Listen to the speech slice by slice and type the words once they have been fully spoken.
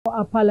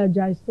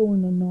apologize to you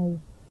now.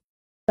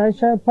 I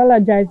should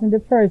apologize in the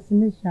first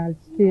initial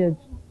stage.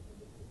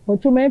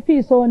 But you may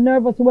feel so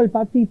nervous well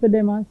for people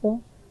them and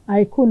so.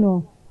 I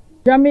couldn't.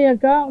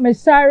 Jamaica, I'm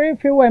sorry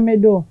for what I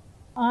do.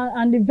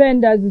 And the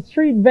vendors, the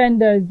street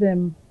vendors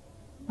them.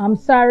 I'm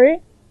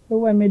sorry for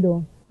what I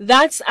do.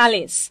 That's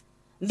Alice,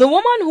 the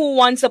woman who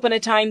once upon a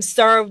time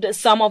served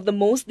some of the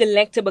most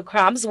delectable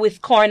crabs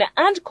with corn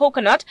and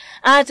coconut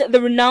at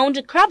the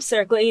renowned Crab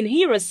Circle in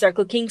Heroes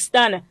Circle,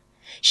 Kingston.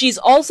 She's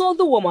also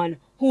the woman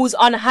whose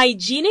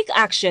unhygienic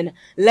action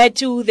led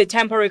to the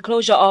temporary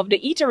closure of the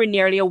eatery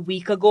nearly a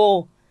week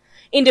ago.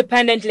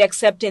 Independently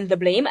accepting the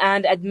blame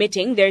and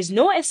admitting there's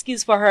no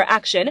excuse for her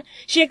action,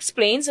 she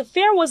explains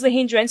fear was the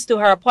hindrance to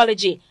her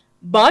apology,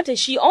 but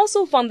she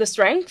also found the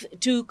strength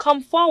to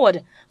come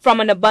forward from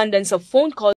an abundance of phone calls